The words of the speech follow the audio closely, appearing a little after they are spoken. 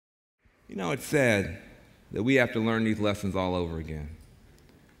You know, it's sad that we have to learn these lessons all over again.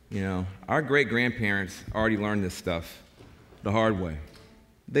 You know, our great-grandparents already learned this stuff the hard way.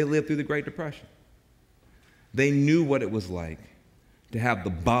 They lived through the Great Depression. They knew what it was like to have the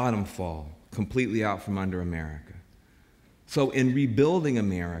bottom fall completely out from under America. So in rebuilding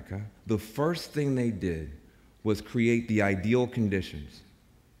America, the first thing they did was create the ideal conditions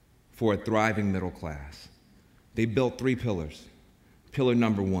for a thriving middle class. They built 3 pillars. Pillar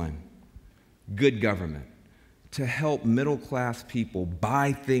number 1, good government, to help middle-class people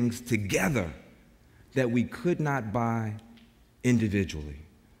buy things together that we could not buy individually,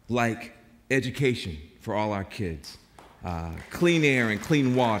 like education for all our kids, clean air and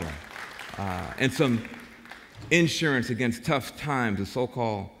clean water, and some insurance against tough times, a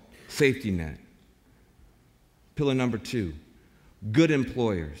so-called safety net. Pillar number 2, good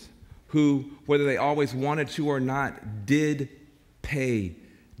employers who, whether they always wanted to or not, did pay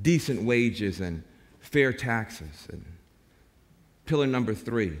decent wages and fair taxes. And pillar number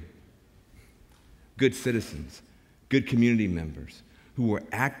 3, good citizens, good community members who were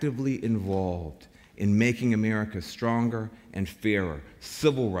actively involved in making America stronger and fairer.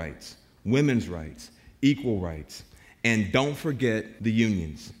 Civil rights, women's rights, equal rights. And don't forget the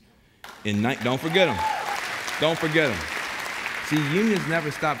unions. Don't forget them. Don't forget them. See, unions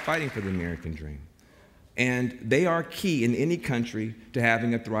never stopped fighting for the American dream. And they are key in any country to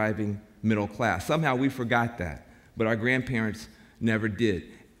having a thriving middle class. Somehow we forgot that, but our grandparents never did.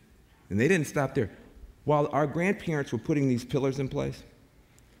 And they didn't stop there. While our grandparents were putting these pillars in place,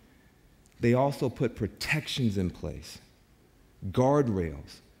 they also put protections in place,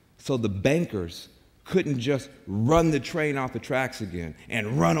 guardrails, so the bankers couldn't just run the train off the tracks again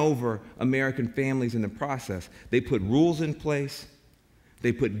and run over American families in the process. They put rules in place.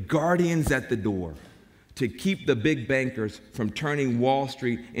 They put guardians at the door to keep the big bankers from turning Wall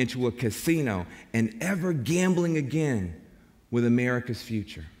Street into a casino and ever gambling again with America's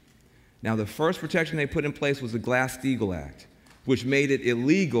future. Now, the first protection they put in place was the Glass-Steagall Act, which made it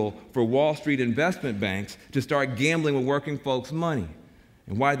illegal for Wall Street investment banks to start gambling with working folks' money.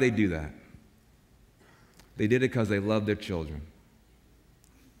 And why did they do that? They did it because they loved their children,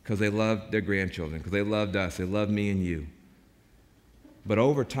 because they loved their grandchildren, because they loved us, they loved me and you. But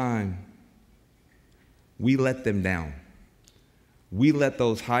over time, we let them down. We let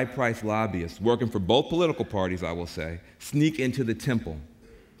those high-priced lobbyists, working for both political parties, I will say, sneak into the temple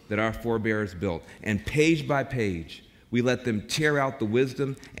that our forebears built. And page by page, we let them tear out the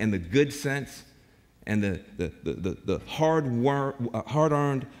wisdom and the good sense and the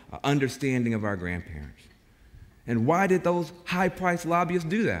hard-earned understanding of our grandparents. And why did those high-priced lobbyists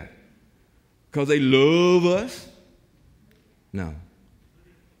do that? Because they love us? No.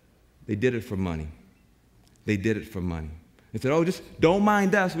 They did it for money. They did it for money. They said, oh, just don't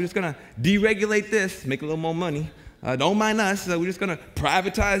mind us. We're just going to deregulate this, make a little more money. Don't mind us. We're just going to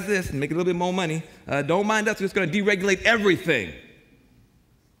privatize this and make a little bit more money. Don't mind us. We're just going to deregulate everything.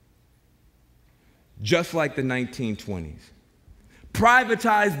 Just like the 1920s.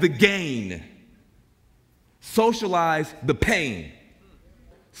 Privatize the gain. Socialize the pain.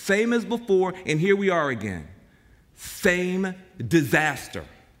 Same as before, and here we are again. Same disaster.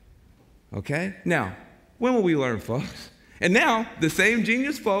 Okay? Now, when will we learn, folks? And now, the same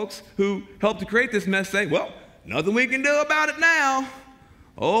genius folks who helped to create this mess say, well, nothing we can do about it now.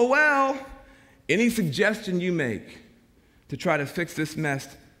 Oh, well. Any suggestion you make to try to fix this mess,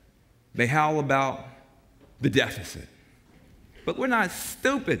 they howl about the deficit. But we're not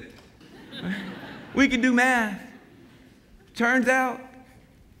stupid. We can do math. Turns out,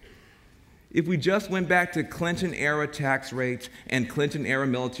 if we just went back to Clinton-era tax rates and Clinton-era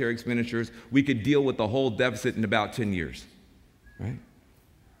military expenditures, we could deal with the whole deficit in about 10 years, right?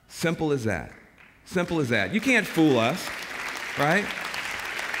 Simple as that. Simple as that. You can't fool us, right?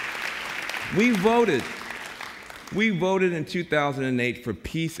 We voted in 2008 for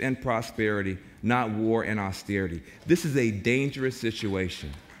peace and prosperity, not war and austerity. This is a dangerous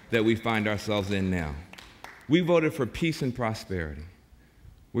situation that we find ourselves in now. We voted for peace and prosperity.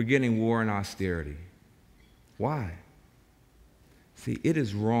 We're getting war and austerity. Why? See, it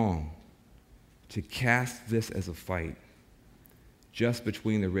is wrong to cast this as a fight just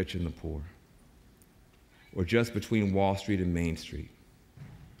between the rich and the poor, or just between Wall Street and Main Street,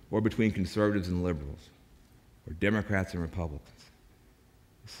 or between conservatives and liberals, or Democrats and Republicans.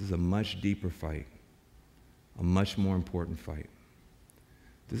 This is a much deeper fight, a much more important fight.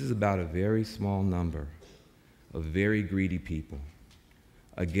 This is about a very small number of very greedy people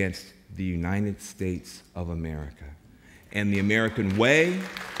against the United States of America and the American way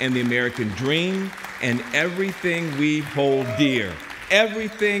and the American dream and everything we hold dear.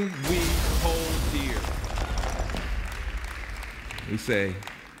 Everything we We say,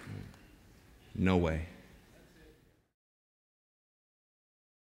 no way.